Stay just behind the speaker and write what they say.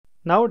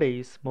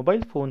Nowadays,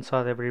 mobile phones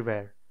are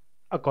everywhere.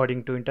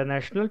 According to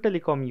International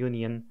Telecom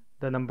Union,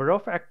 the number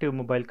of active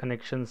mobile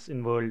connections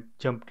in world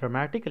jumped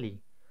dramatically.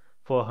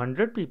 For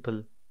 100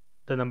 people,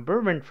 the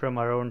number went from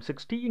around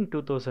 60 in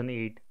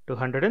 2008 to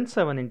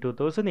 107 in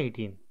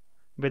 2018.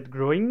 With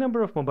growing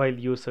number of mobile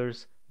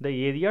users,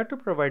 the area to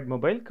provide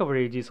mobile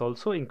coverage is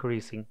also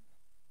increasing.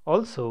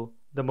 Also,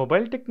 the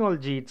mobile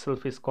technology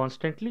itself is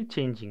constantly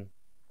changing.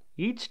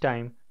 Each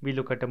time we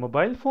look at a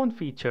mobile phone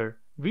feature,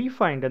 we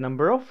find a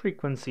number of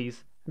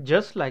frequencies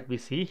just like we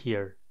see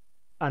here.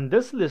 And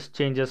this list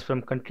changes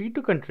from country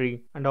to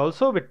country and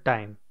also with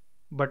time.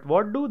 But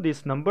what do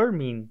these numbers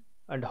mean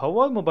and how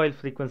are mobile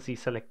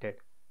frequencies selected?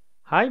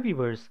 Hi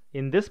viewers,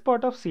 in this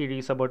part of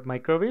series about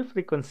microwave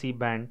frequency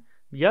band,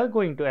 we are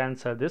going to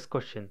answer this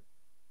question.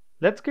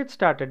 Let's get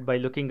started by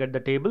looking at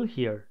the table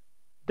here.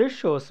 This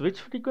shows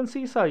which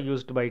frequencies are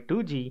used by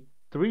 2G,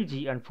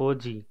 3G and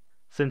 4G.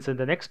 Since in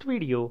the next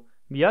video,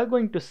 we are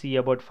going to see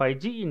about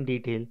 5G in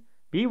detail,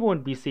 we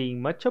won't be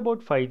seeing much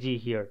about 5G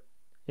here.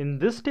 In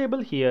this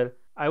table here,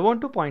 I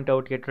want to point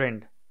out a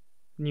trend.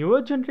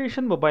 Newer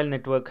generation mobile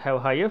network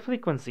have higher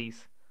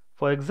frequencies.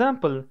 For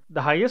example,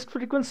 the highest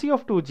frequency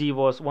of 2G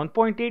was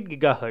 1.8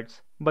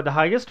 GHz, but the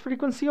highest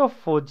frequency of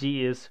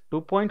 4G is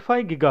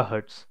 2.5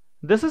 GHz.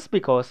 This is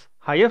because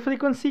higher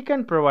frequency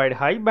can provide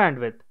high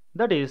bandwidth,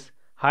 that is,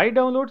 high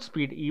download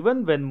speed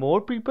even when more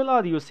people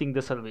are using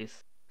the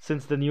service.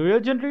 Since the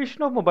newer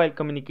generation of mobile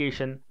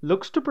communication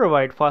looks to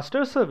provide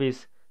faster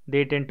service,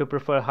 they tend to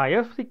prefer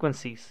higher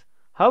frequencies.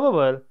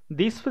 However,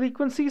 these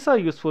frequencies are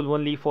useful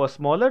only for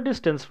smaller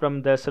distance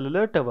from the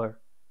cellular tower.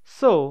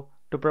 So,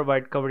 to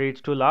provide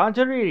coverage to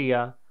larger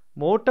area,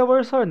 more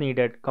towers are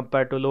needed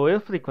compared to lower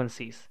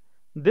frequencies.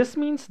 This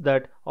means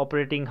that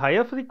operating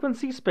higher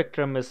frequency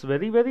spectrum is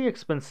very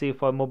expensive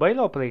for mobile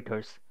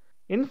operators.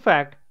 In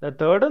fact, the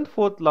third and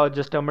fourth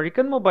largest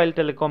American mobile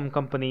telecom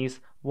companies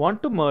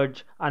want to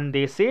merge and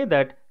they say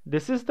that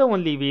this is the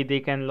only way they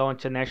can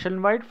launch a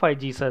nationwide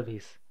 5G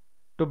service.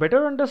 To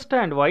better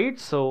understand why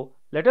it's so,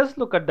 let us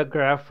look at the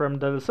graph from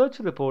the research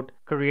report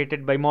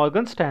created by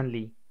Morgan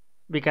Stanley.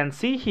 We can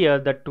see here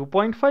that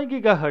 2.5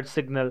 GHz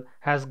signal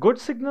has good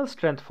signal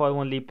strength for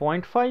only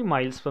 0.5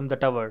 miles from the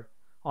tower.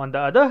 On the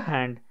other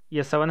hand,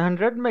 a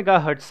 700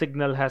 MHz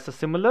signal has a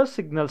similar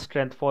signal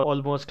strength for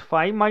almost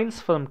 5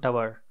 miles from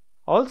tower.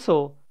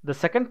 Also, the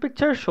second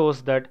picture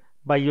shows that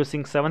by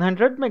using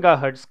 700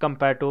 MHz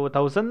compared to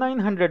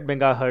 1900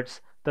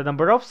 MHz, the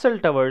number of cell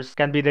towers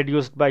can be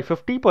reduced by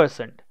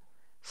 50%.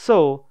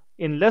 So,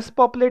 in less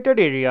populated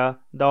area,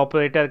 the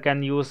operator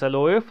can use a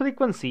lower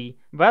frequency,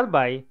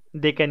 whereby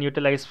they can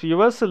utilize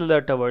fewer cellular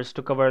towers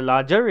to cover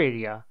larger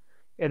area.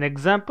 An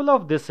example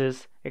of this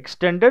is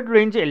Extended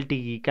Range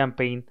LTE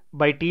campaign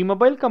by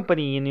T-Mobile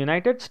company in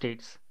United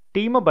States.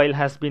 T-Mobile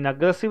has been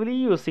aggressively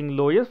using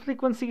lower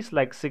frequencies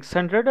like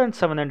 600 and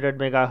 700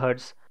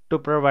 MHz to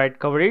provide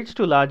coverage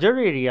to larger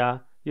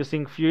area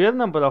using fewer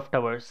number of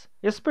towers,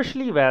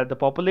 especially where the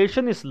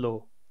population is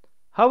low.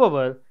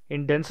 However,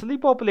 in densely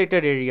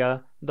populated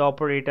area, the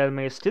operator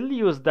may still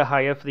use the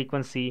higher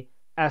frequency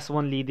as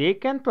only they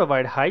can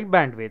provide high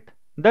bandwidth,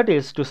 that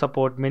is to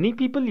support many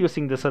people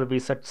using the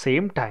service at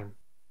same time.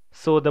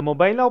 So the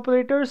mobile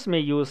operators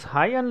may use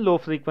high and low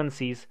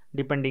frequencies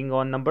depending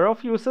on number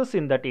of users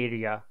in that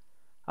area.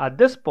 At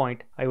this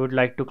point, I would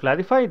like to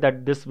clarify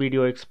that this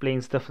video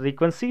explains the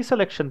frequency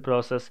selection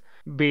process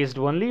based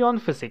only on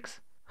physics.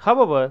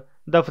 However,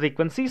 the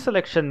frequency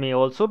selection may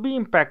also be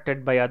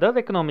impacted by other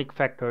economic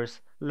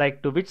factors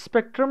like to which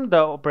spectrum the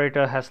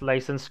operator has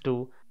license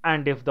to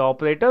and if the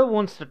operator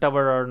owns the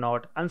tower or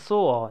not and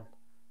so on.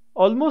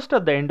 Almost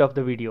at the end of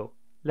the video,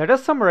 let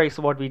us summarize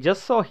what we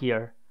just saw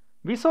here.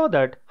 We saw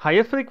that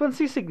higher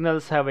frequency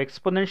signals have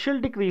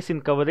exponential decrease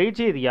in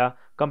coverage area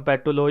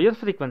compared to lower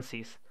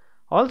frequencies.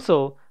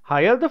 Also,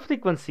 higher the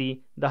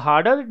frequency, the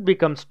harder it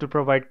becomes to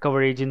provide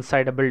coverage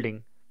inside a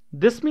building.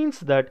 This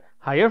means that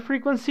higher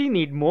frequency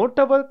need more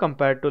tower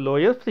compared to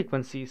lower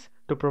frequencies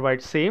to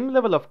provide same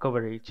level of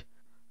coverage.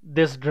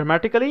 This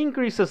dramatically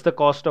increases the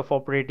cost of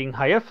operating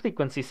higher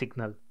frequency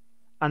signal.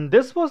 And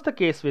this was the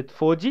case with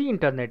 4G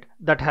internet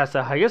that has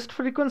a highest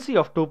frequency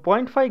of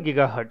 2.5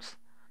 GHz.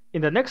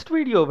 In the next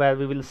video where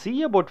we will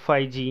see about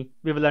 5G,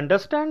 we will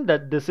understand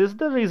that this is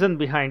the reason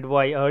behind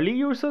why early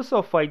users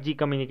of 5G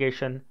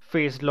communication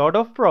faced lot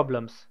of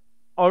problems.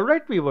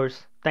 Alright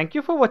viewers, thank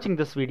you for watching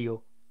this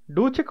video.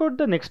 Do check out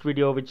the next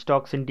video which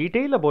talks in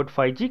detail about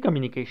 5G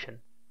communication.